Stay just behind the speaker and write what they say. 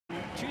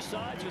two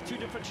sides with two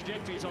different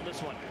trajectories on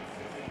this one.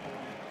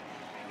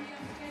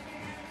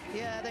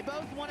 Yeah, they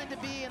both wanted to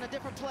be in a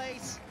different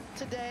place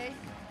today,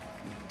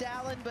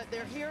 Dallin, but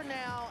they're here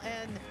now,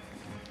 and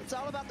it's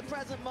all about the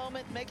present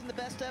moment, making the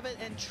best of it,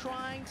 and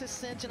trying to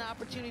cinch an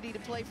opportunity to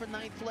play for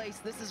 9th place.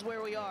 This is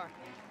where we are.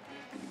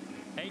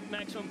 8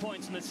 maximum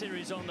points in the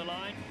series on the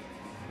line.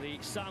 The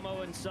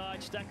Samoan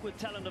side, stacked with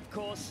talent, of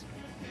course.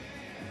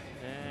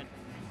 And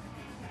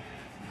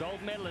gold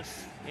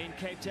medalists in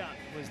Cape Town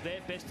was their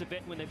best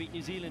event when they beat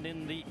New Zealand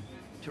in the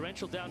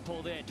torrential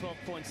downpour there, 12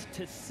 points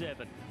to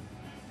 7.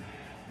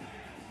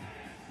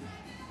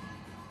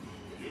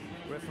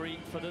 Referee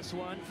for this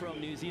one from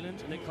New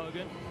Zealand, Nick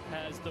Hogan,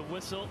 has the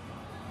whistle.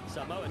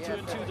 Samoa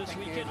 2-2 this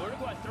weekend.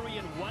 Uruguay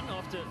 3-1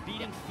 after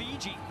beating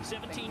Fiji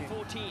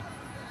 17-14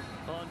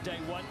 on day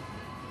 1.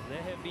 They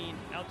have been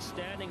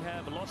outstanding,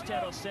 have lost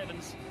out on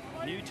 7s,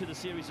 new to the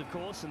series, of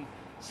course, and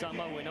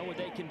Samoa, we know what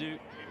they can do.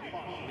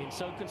 Been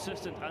so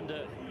consistent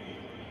under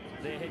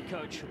their head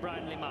coach,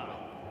 Brian Limar.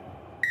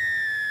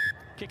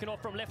 Kicking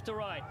off from left to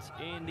right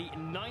in the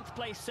 9th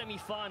place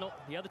semi-final.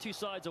 The other two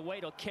sides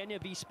await or Kenya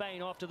v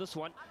Spain after this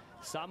one.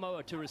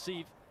 Samoa to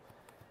receive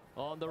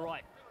on the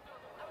right.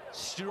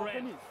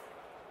 Strength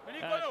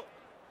at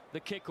the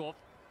kickoff.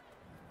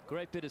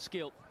 Great bit of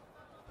skill.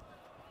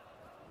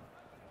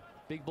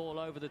 Big ball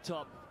over the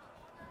top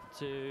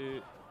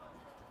to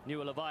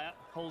Iruleguy.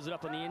 Holds it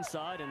up on the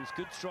inside, and it's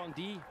good strong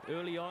D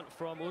early on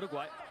from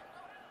Uruguay.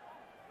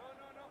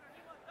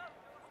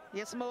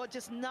 Yes, Samoa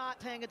just not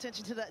paying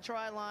attention to that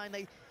try line.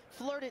 They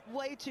flirted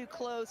way too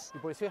close.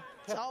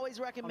 It's always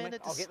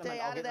recommended to stay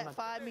out of that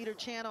 5-meter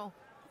channel,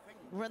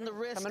 run the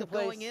risk of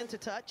going into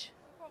touch.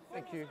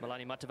 Thank you.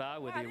 Malani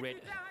Matavao with the red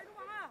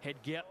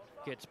headgear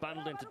gets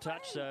bundled into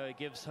touch, so it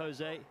gives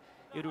Jose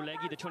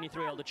Iruleguy, the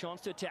 23-year-old, a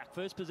chance to attack.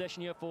 First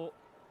possession here for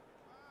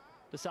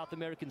the South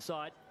American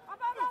side.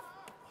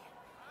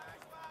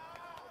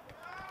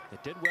 They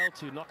did well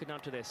to knock it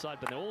down to their side,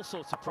 but then all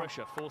sorts of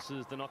pressure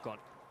forces the knock-on.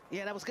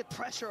 Yeah, that was good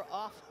pressure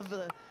off of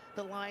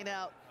the line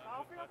out.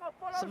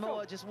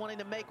 Samoa just wanting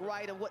to make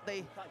right of what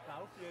they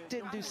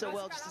didn't do so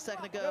well just a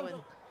second ago.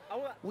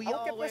 And we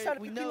know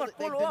that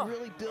they've been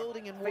really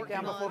building and working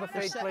on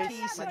their set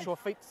piece and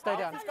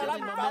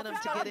building momentum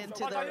to get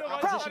into their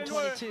opposition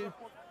 22.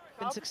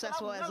 Been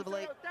successful as of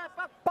late.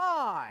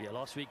 Yeah,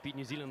 last week beat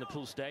New Zealand in the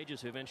pool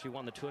stages, who eventually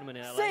won the tournament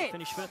in LA.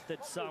 Finished 5th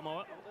at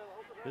Samoa.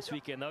 This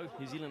weekend, though,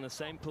 New Zealand in the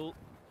same pool,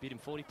 beat him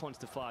 40 points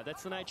to 5.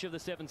 That's the nature of the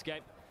sevens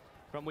game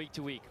from week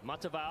to week.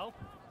 Matavao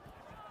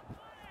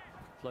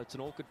floats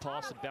an awkward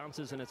pass, it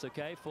bounces, and it's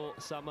okay for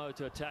Samoa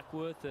to attack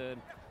with. And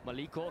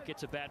Maliko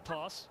gets a bad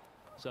pass,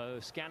 so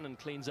Scanlon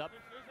cleans up.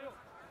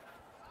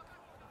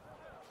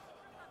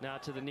 Now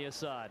to the near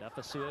side.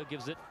 Afasua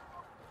gives it.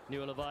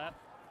 Iruleguy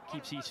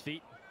keeps his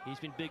feet. He's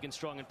been big and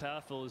strong and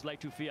powerful as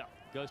Leitufia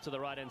goes to the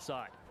right-hand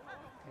side.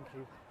 Thank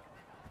you.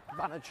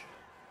 Advantage.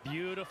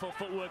 Beautiful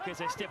footwork as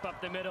they step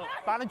up the middle.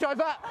 Advantage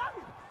over.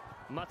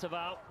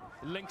 Matavao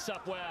links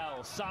up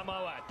well.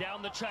 Samoa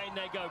down the chain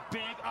they go.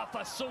 Big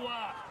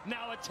Afasua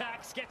now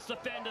attacks, gets the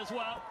fend as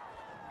well.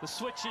 The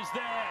switch is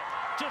there.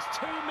 Just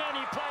too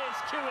many players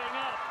queuing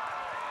up.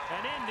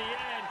 And in the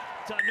end,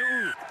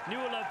 Tanu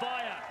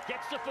Iruleguy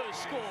gets the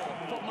first score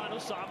for Manu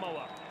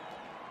Samoa.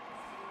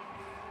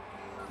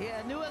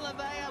 Yeah,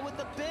 Iruleguy with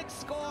the big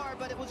score,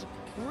 but it was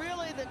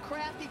really the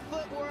crafty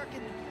footwork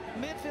and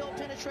midfield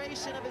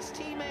penetration of his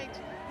teammate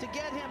to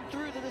get him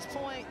through to this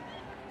point.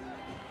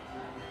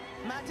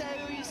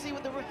 Mateo, you see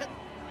with the red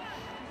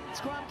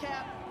scrum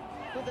cap,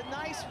 with a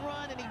nice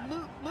run, and he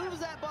moves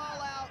that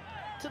ball out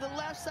to the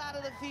left side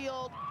of the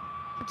field.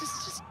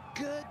 Just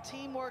good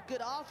teamwork,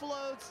 good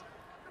offloads.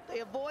 They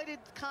avoided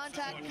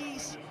contact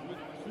piece,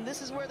 and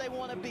this is where they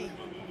want to be.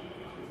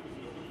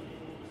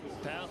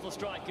 Powerful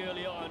strike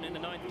early on in the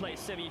 9th place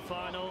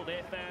semi-final.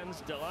 Their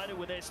fans delighted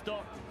with their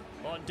stop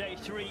on day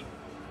 3.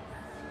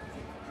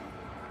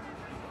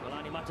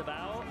 Malani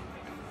Matavao,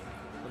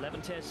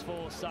 11 tests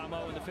for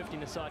Samoa in the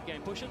 15-a-side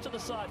game. Push it to the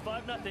side,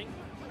 5-0.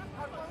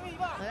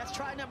 That's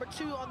try number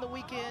 2 on the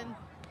weekend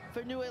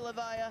for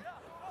Iruleguy.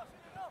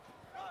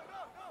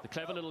 The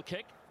clever little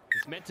kick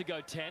is meant to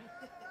go 10.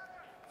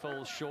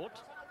 Falls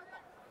short.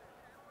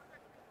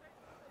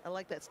 I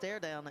like that stare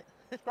down.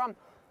 Scrum.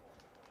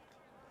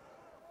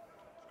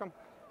 Scrum.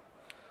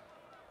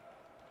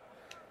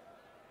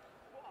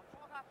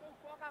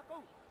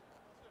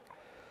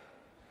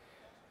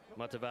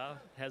 Matavao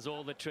has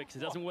all the tricks. It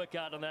doesn't work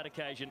out on that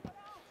occasion.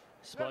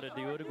 Spotted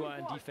the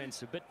Uruguayan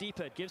defense a bit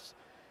deeper. It gives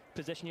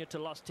possession here to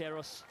Los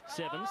Terros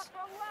Sevens.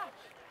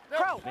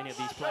 Many of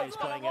these players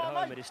playing at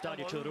home at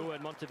Estadio Chorua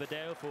in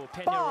Montevideo for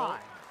Peñarol.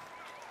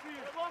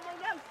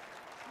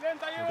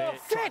 Their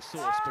try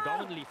source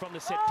predominantly from the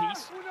set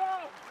piece.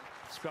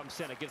 Scrum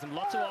center gives them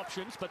lots of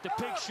options, but the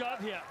big shove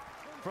here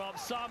from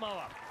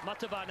Samoa.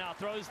 Matavao now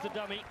throws the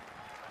dummy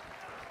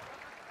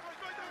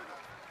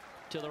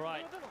to the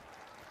right.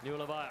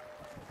 Iruleguy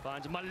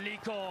finds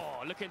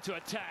Maliko looking to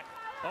attack.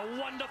 A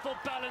wonderful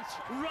balance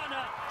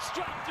runner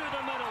straight through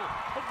the middle.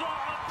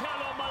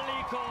 Vaapelo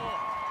Maliko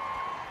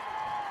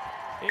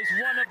is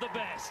one of the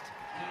best.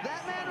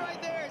 That man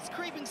right there is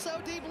creeping so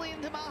deeply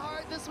into my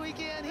heart this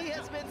weekend. He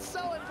has been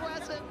so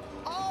impressive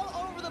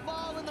all over the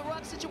ball in the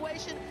ruck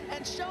situation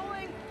and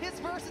showing his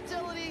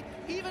versatility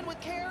even with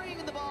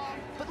carrying the ball.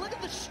 But look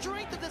at the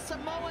strength of the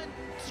Samoan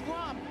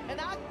scrum. And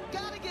I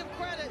got to give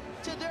credit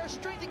to their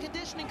strength and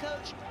conditioning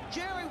coach,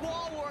 Jerry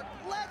Walworth,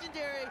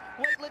 legendary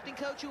weightlifting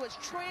coach who has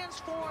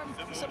transformed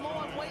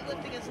Samoan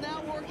weightlifting, is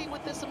now working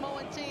with the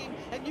Samoan team,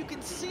 and you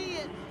can see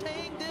it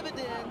paying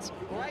dividends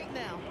right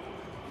now.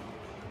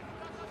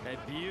 A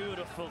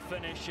beautiful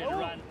finish and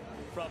run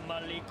from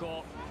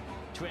Maliko,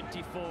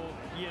 24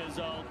 years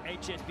old.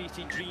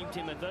 HSBC dream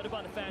team, and voted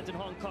by the fans in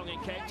Hong Kong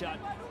and Cape Town.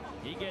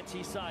 He gets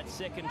his side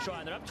second try,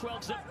 and they're up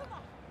 12-zip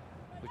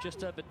with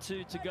just over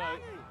 2 to go.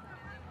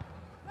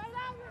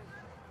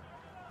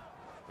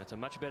 That's a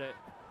much better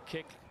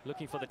kick,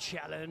 looking for the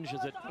challenge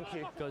as it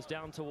goes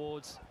down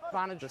towards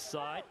the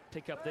side.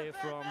 Pick up there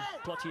from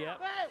Plottier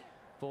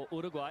for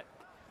Uruguay.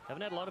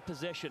 Haven't had a lot of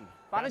possession.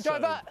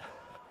 Basso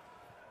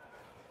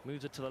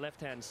moves it to the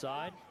left-hand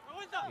side.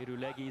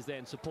 Iruleguy is there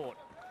in support.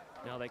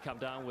 Now they come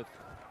down with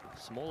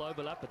small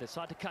overlap, but they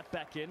decide to cut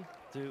back in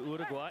to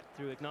Uruguay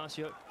through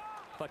Ignacio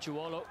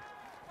Facciolo.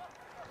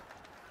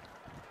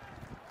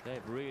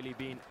 They've really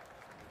been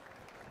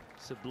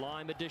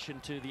sublime addition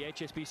to the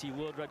HSBC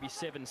World Rugby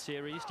 7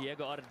 series.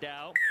 Diego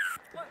Ardao,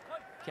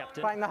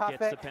 captain,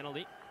 gets the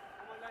penalty.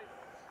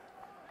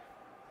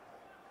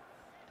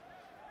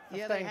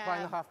 Yeah, they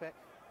have.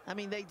 I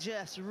mean, they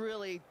just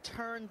really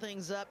turned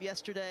things up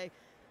yesterday.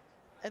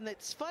 And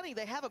it's funny,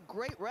 they have a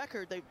great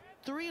record. They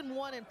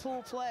 3-1 in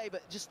pool play,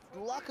 but just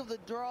luck of the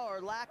draw or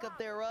lack of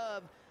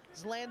thereof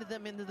has landed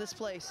them into this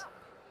place.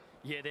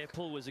 Yeah, their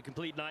pool was a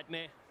complete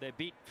nightmare. They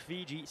beat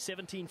Fiji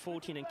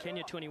 17-14 and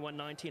Kenya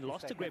 21-19.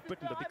 Lost to Great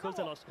Britain, but because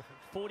they lost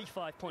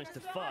 45 points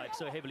to 5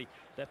 so heavily,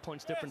 that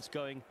points difference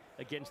going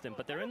against them.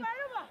 But they're in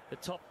the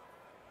top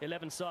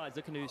 11 sides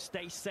looking to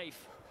stay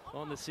safe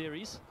on the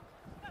series.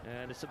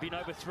 And it's been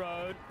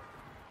overthrown.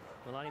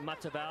 Melani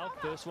Matavao,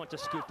 first one to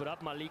scoop it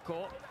up.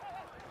 Maliko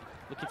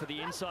looking for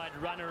the inside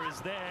runner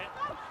is there.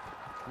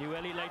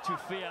 Nueli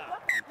Leitufia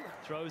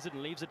throws it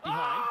and leaves it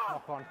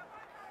behind.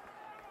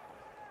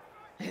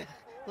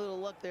 Little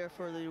luck there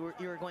for the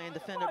Uruguayan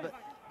defender, but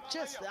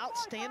just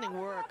outstanding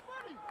work.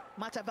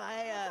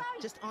 Matavao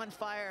just on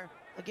fire.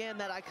 Again,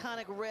 that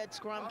iconic red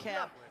scrum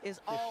cap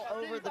is all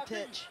over the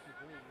pitch.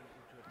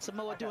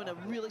 Samoa doing a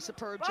really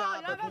superb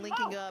job of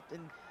linking up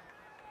and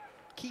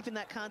keeping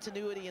that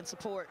continuity and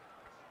support.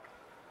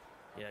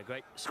 Yeah,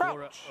 great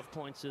scorer of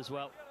points as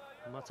well.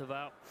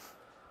 Matavao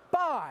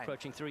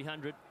approaching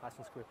 300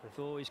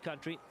 for his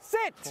country.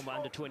 Former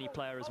under-20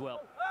 player as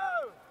well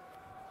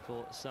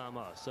for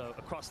Samoa. So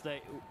across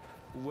they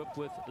whip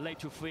with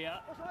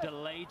Leitufia,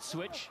 delayed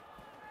switch.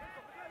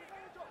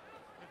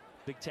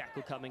 Big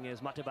tackle coming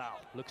as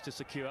Matavao looks to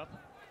secure.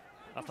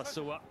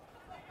 Afasua.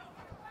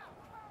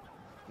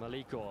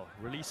 Maliko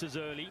releases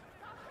early.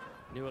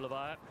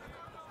 Iruleguy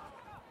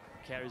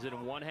carries it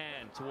in one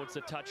hand towards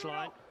the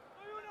touchline.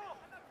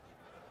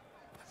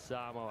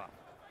 Samoa.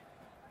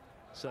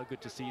 So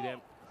good to see them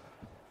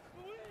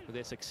with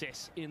their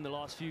success in the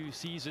last few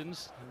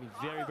seasons. I mean,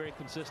 very, very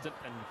consistent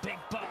and big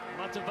buck.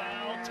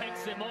 Matavao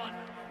takes them on.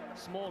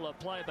 Smaller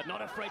player, but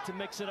not afraid to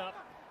mix it up.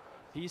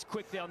 He's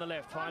quick there on the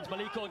left. Finds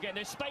Maliko again.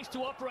 There's space to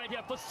operate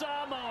here for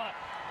Samoa.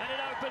 And it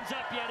opens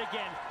up yet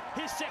again.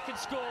 His second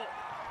score.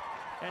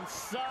 And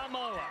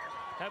Samoa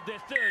have their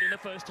third in the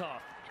first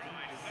half.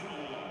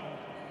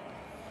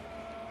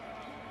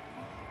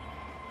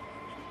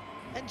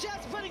 And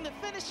just putting the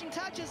finishing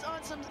touches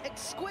on some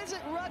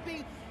exquisite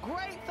rugby.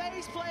 Great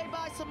phase play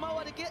by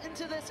Samoa to get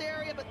into this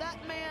area, but that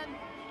man,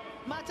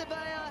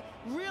 Matavao,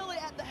 really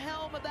at the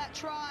helm of that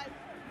try,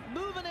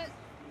 moving it,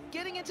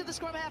 getting into the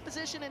scrum half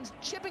position and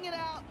chipping it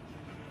out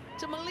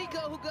to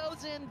Maliko, who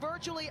goes in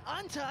virtually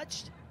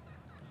untouched.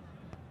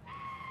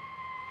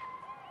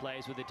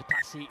 Plays with the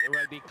Tapasi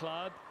Rugby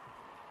Club.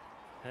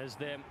 Has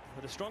them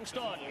with a strong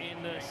start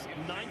in the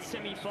 9th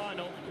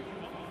semi-final.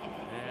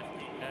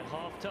 At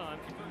half-time,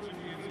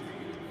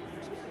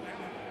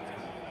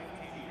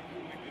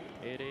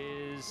 it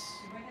is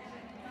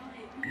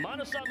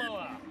Mana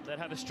Samoa that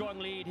have a strong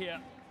lead here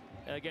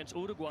against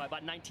Uruguay,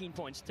 about 19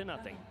 points to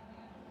nothing.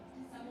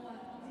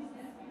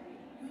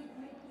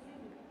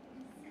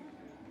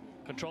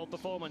 Controlled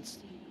performance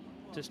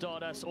to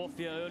start us off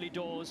here early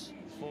doors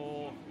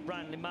for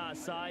Brian Lima's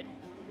side.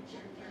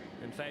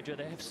 And Phaedra,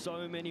 they have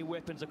so many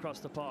weapons across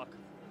the park.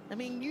 I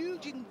mean, you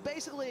can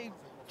basically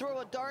throw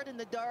a dart in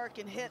the dark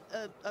and hit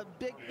a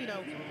big,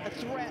 a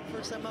threat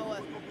for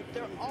Samoa.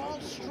 They're all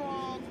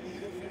strong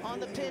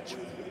on the pitch,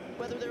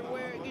 whether they're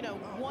wearing,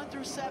 1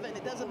 through 7,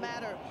 it doesn't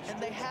matter.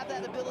 And they have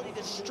that ability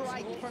to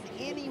strike from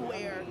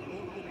anywhere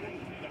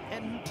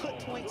and put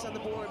points on the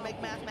board, make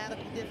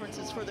mathematical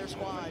differences for their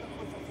squad.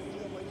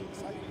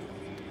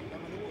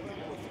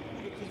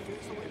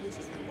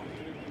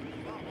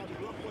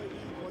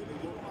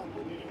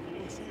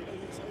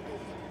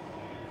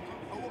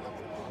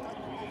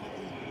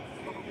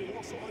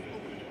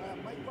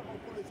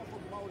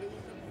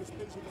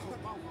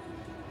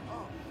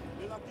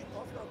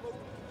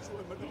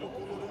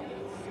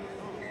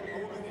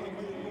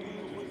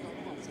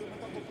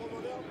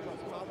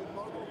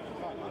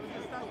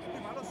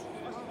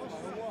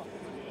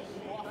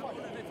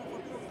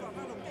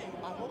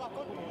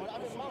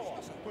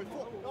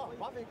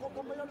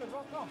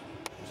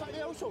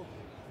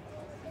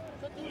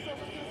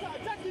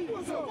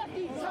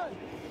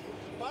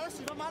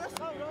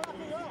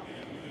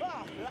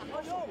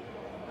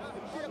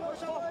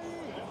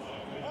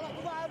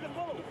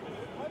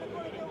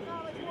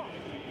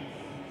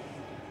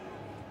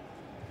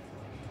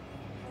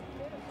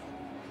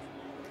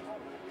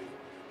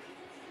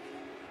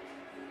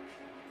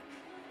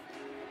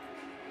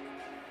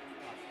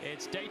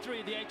 It's day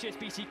 3 of the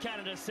HSBC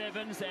Canada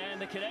Sevens, and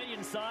the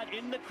Canadian side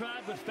in the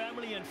crowd with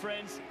family and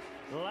friends,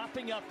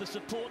 lapping up the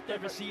support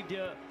they've received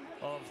here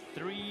of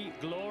 3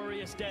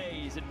 glorious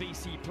days at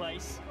BC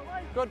Place.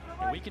 Good.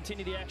 And we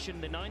continue the action,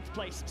 the 9th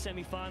place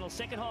semi-final.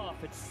 Second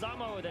half, it's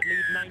Samoa that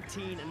lead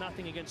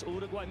 19-0 against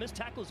Uruguay. Missed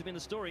tackles have been the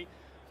story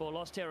for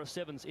Lost Terror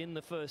Sevens in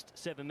the first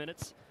 7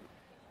 minutes.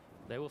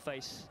 They will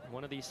face,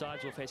 one of these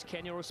sides will face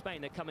Kenya or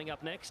Spain. They're coming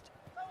up next.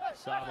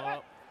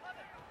 Samoa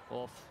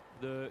off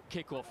the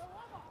kickoff.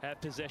 Have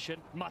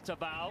possession.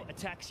 Matavao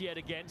attacks yet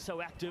again,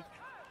 so active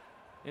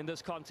in this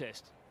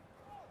contest.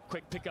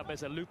 Quick pickup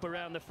as a loop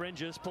around the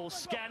fringes. Paul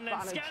Scanlon.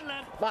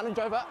 Scanlon Advantage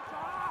over.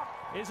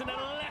 is an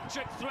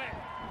electric threat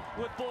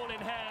with ball in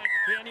hand,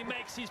 and he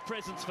makes his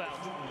presence felt.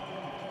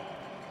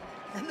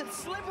 And the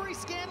slippery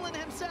Scanlon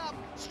himself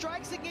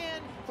strikes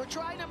again for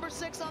try number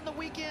 6 on the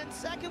weekend.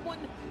 Second one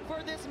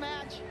for this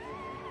match.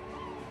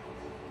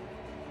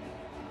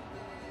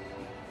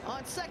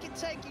 On second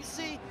take, you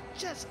see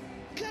just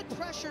good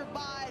pressure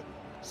by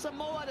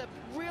Samoa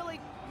to really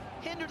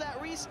hinder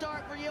that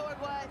restart for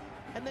Uruguay.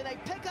 And then they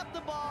pick up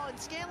the ball, and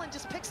Scanlon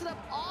just picks it up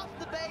off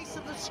the base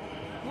of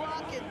the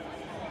rock and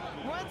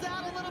runs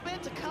out a little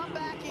bit to come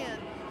back in.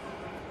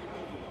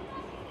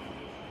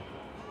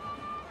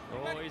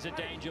 Oh, he's a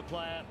danger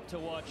player to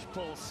watch.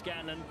 Paul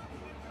Scanlon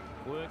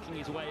working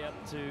his way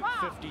up to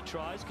 50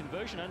 tries.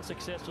 Conversion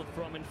unsuccessful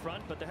from in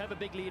front, but they have a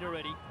big lead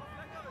already.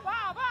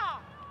 Well,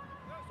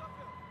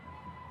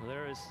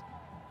 there is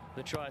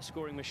the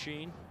try-scoring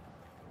machine,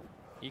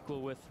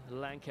 equal with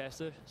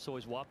Lancaster. Saw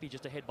his Wapi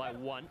just ahead by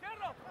 1.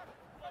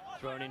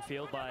 Thrown in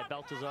field by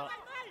Baltazar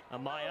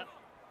Amaya.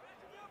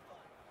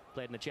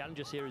 Played in the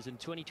Challenger Series in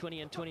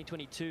 2020 and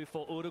 2022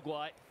 for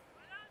Uruguay.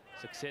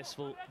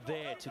 Successful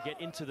there to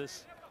get into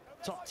this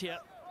top tier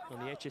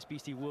on the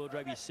HSBC World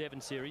Rugby 7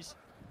 Series.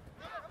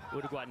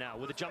 Uruguay now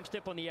with a jump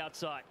step on the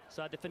outside.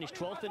 Side to finish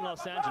 12th in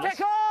Los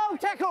Angeles.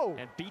 Tackle!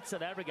 And beat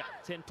South Africa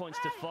 10 points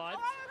to 5.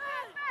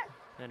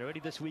 And already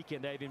this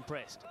weekend they've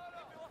impressed.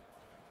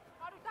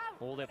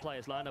 All their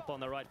players lined up on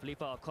the right.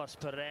 Felipe, Arcos,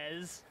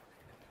 Pérez.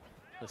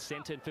 The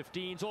centre in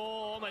 15s. Oh,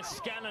 almost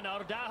Scanlon.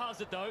 Ardao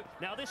has it though.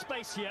 Now this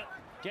space here.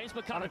 James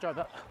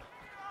McCubbin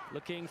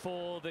looking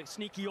for the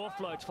sneaky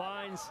offload.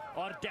 Finds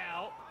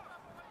Ardao.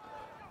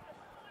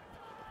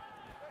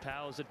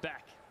 Powers it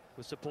back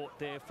with support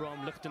there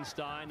from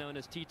Lijtenstein, known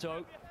as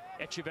Tito.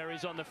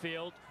 Echeverry's on the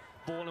field.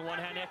 Ball in one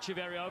hand.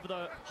 Echeverry over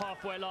the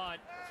halfway line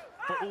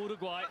for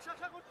Uruguay.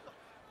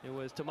 It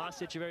was Tomas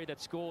Echeverry that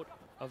scored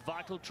a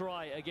vital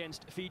try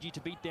against Fiji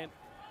to beat them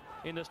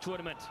in this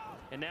tournament.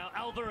 And now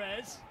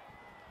Alvarez,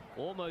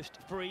 almost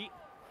free.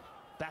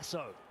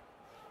 Basso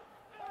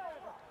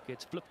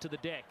gets flipped to the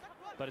deck,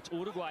 but it's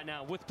Uruguay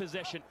now with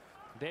possession.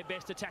 Their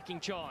best attacking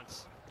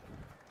chance.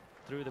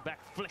 Through the back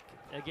flick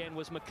again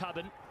was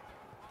McCubbin.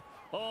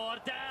 Oh,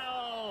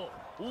 Ardao!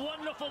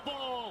 Wonderful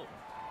ball.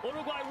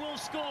 Uruguay will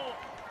score.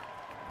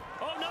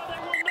 Oh no, they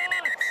will not!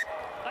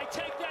 I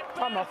take that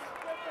back.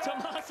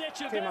 Tomas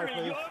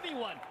Echeverry, you owe me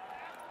one.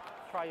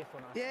 Try your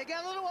phone. Yeah,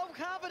 got a little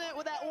overconfident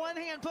with that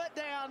one-hand put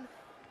down.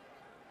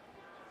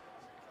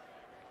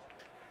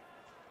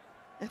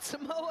 And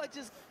Samoa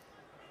just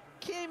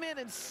came in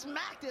and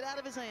smacked it out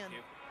of his hand.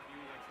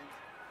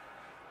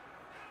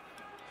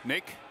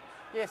 Nick?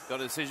 Yes. Got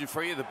a decision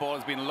for you. The ball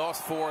has been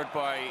lost forward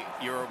by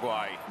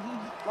Uruguay.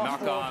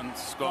 Knock on,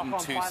 scum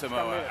to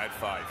Samoa at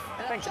 5.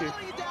 And Thank I'm you.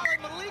 telling you,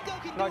 Dallin, Maliko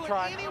can do it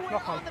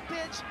anywhere on the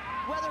pitch,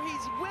 whether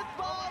he's with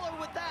ball or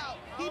without.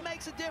 He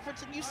makes a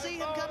difference, and you see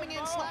him coming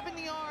in, slapping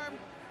the arm,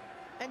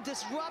 and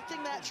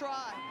disrupting that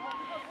try.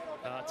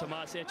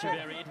 Tomas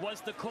Echeverry, it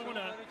was the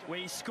corner where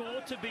he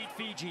scored to beat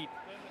Fiji.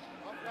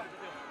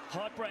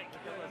 Heartbreak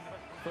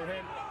for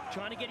him,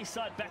 trying to get his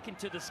side back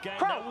into this game.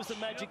 That was the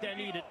magic they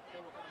needed.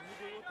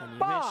 And you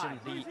mentioned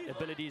the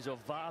abilities of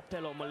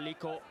Vapelo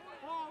Maliko.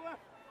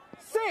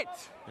 Sit!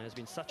 And has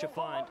been such a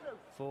find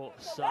for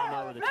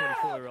Samoa, the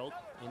 24-year-old,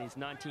 in his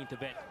 19th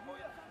event.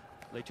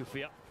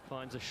 Letufia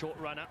finds a short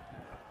runner.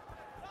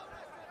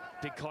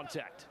 Big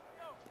contact.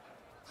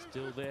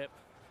 Still there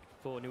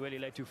for Noeli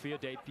Letufia,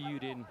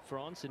 debuted in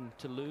France in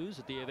Toulouse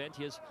at the event.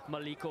 Here's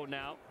Maliko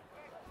now.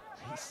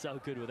 He's so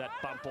good with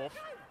that bump off.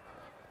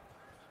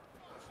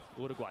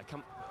 Uruguay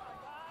come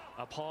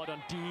up hard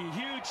on D.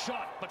 Huge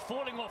shot, but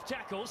falling off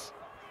tackles.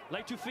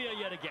 Letufia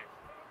yet again.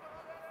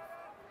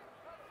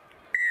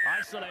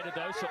 Isolated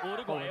though, so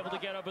Uruguay able to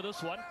get over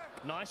this one.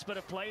 Nice bit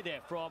of play there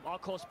from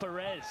Arcos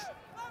Pérez.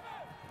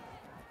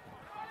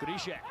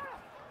 Grille,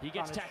 he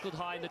gets tackled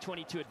high in the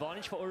 22.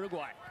 Advantage for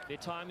Uruguay. Their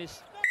time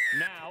is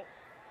now.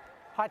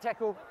 High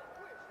tackle.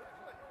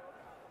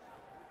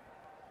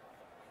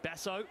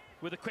 Basso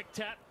with a quick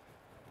tap.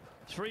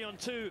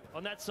 3-on-2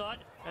 on that side,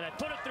 and they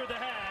put it through the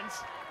hands.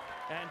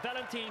 And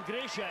Valentin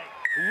Grille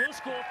will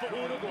score for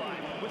Uruguay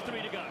with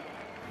 3 to go.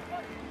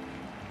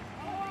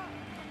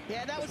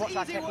 Yeah, that was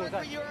easy work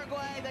for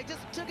Uruguay. They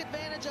just took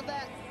advantage of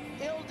that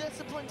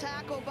ill-disciplined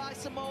tackle by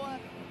Samoa.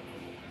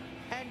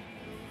 And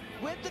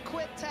with the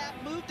quick tap,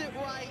 moved it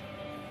right.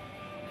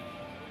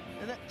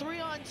 And that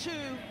 3-on-2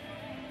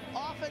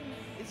 often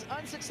is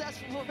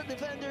unsuccessful for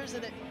defenders,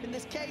 and it, in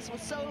this case,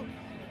 was so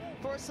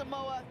for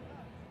Samoa.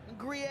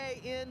 Grille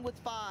in with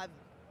 5.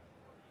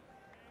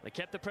 They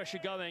kept the pressure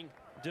going,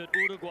 did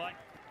Uruguay.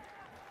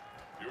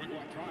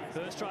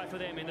 First try for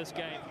them in this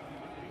game.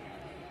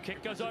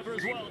 Kick goes over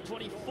as well,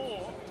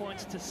 24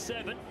 points to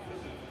 7.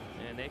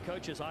 And their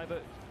coaches,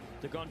 Ivo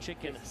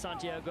Dragonchik and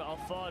Santiago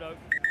Alfaro,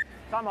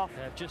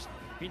 have just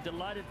been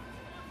delighted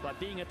by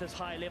being at this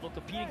high level,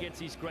 competing against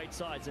these great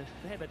sides. And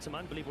they have had some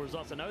unbelievable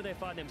results. I know they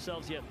find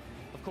themselves here,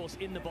 of course,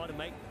 in the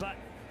bottom 8, but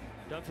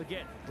don't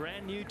forget,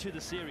 brand new to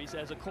the series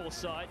as a core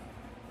side.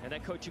 And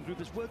that coaching group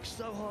has worked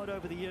so hard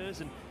over the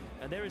years.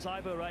 And there is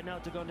Ivo right now,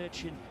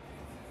 Dragonchik, and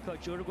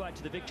coach Uruguay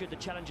to the victory at the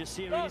Challenger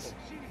Series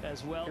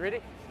as well. You ready?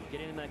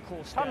 Getting in that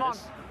core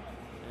status.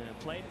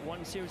 Played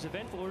one series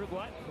event for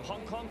Uruguay,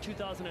 Hong Kong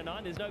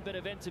 2009. There's no better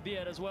event to be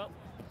at as well.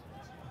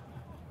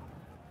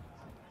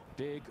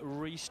 Big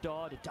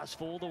restart. It does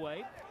fall the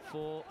way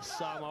for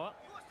Samoa.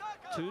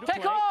 2 to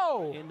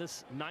play in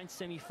this 9th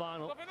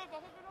semi-final.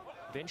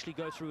 Eventually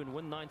go through and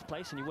win 9th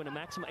place, and you win a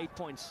maximum 8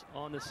 points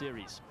on the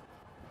series.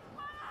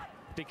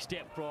 Big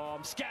step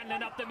from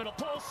Scanlon up the middle.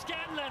 Paul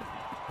Scanlon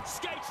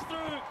skates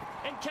through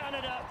in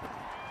Canada.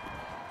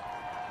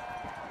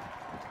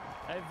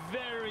 A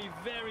very,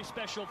 very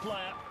special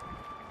player.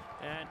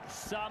 And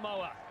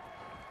Samoa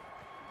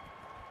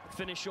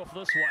finish off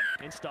this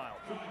one in style.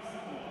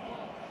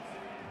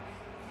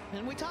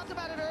 And we talked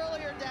about it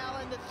earlier,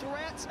 Dallin, the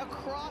threats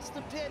across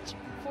the pitch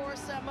for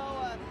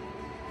Samoa.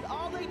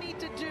 All they need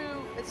to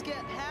do is get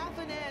half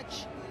an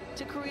inch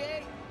to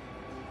create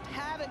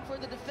havoc for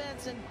the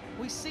defense, and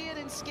we see it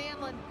in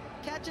Scanlon.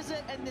 Catches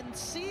it and then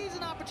sees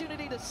an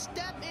opportunity to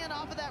step in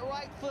off of that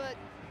right foot,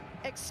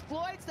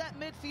 exploits that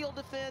midfield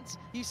defense.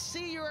 You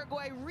see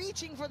Uruguay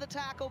reaching for the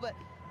tackle, but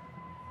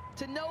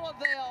to no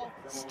avail.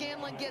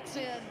 Scanlon gets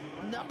in,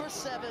 number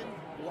 7.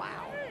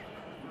 Wow.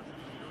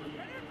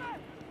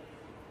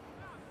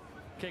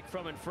 Kick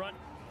from in front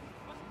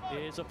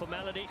is a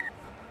formality.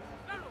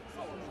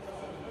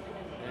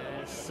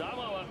 And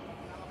Samoa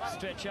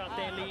stretch out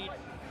their lead.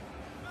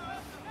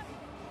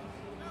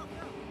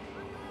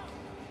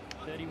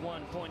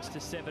 31 points to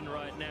 7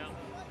 right now.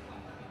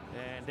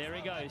 And there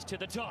he goes to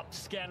the top.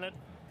 Scanlon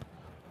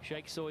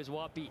shakes his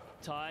wapi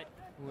tight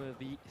with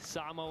the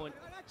Samoan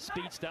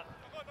speedster.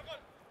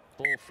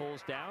 Ball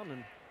falls down,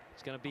 and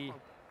it's going to be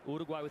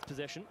Uruguay with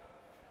possession.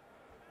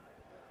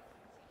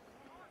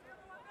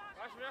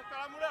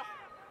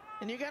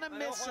 And you're going to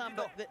miss some,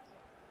 but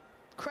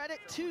credit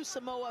to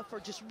Samoa for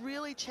just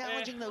really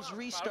challenging those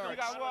restarts.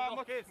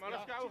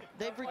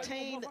 They've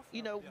retained,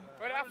 you know,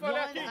 1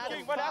 out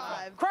of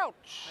 5.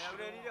 Crouch.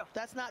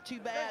 That's not too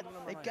bad.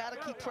 They've got to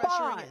keep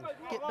pressuring it,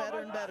 get better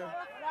and better.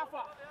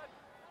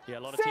 Yeah,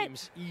 a lot of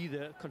teams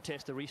either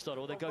contest the restart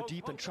or they go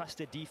deep and trust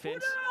their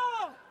defense.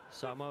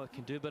 Samoa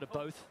can do a bit of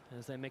both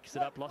as they mix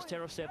it up. Lost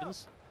terror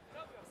 7s.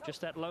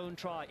 Just that lone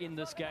try in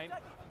this game.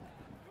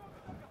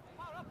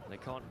 They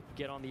can't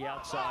get on the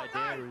outside.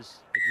 There is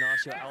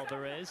Ignacio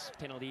Alvarez.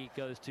 Penalty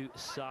goes to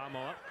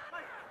Samoa.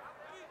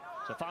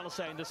 So final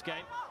say in this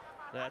game,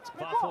 that's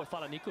Vafo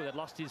Falaniku that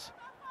lost his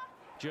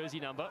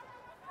jersey number.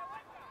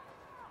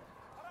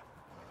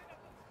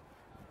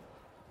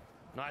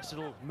 Nice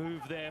little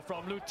move there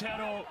from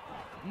Lutero.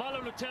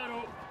 Malo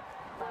Lutero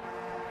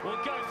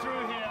will go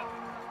through here.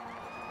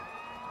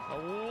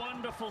 A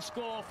wonderful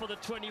score for the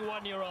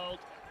 21-year-old.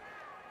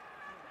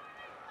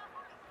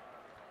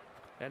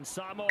 And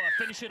Samoa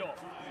finish it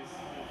off.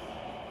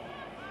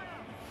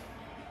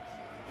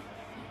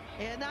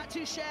 Yeah, not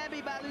too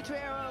shabby by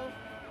Lutero.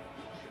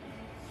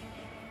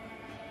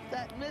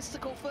 That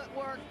mystical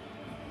footwork.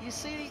 You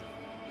see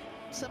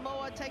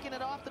Samoa taking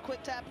it off the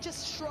quick tap,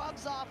 just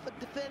shrugs off a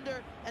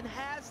defender and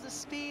has the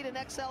speed and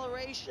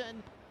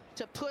acceleration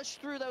to push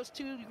through those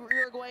 2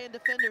 Uruguayan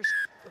defenders.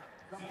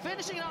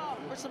 Finishing it off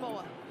for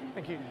Samoa.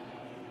 Thank you.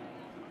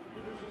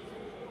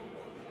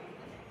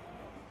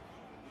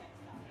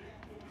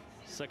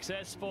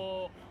 Success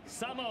for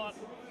Samoa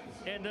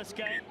in this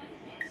game.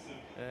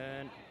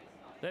 And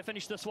they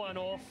finish this one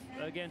off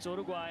against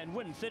Uruguay and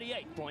win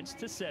 38 points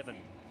to 7.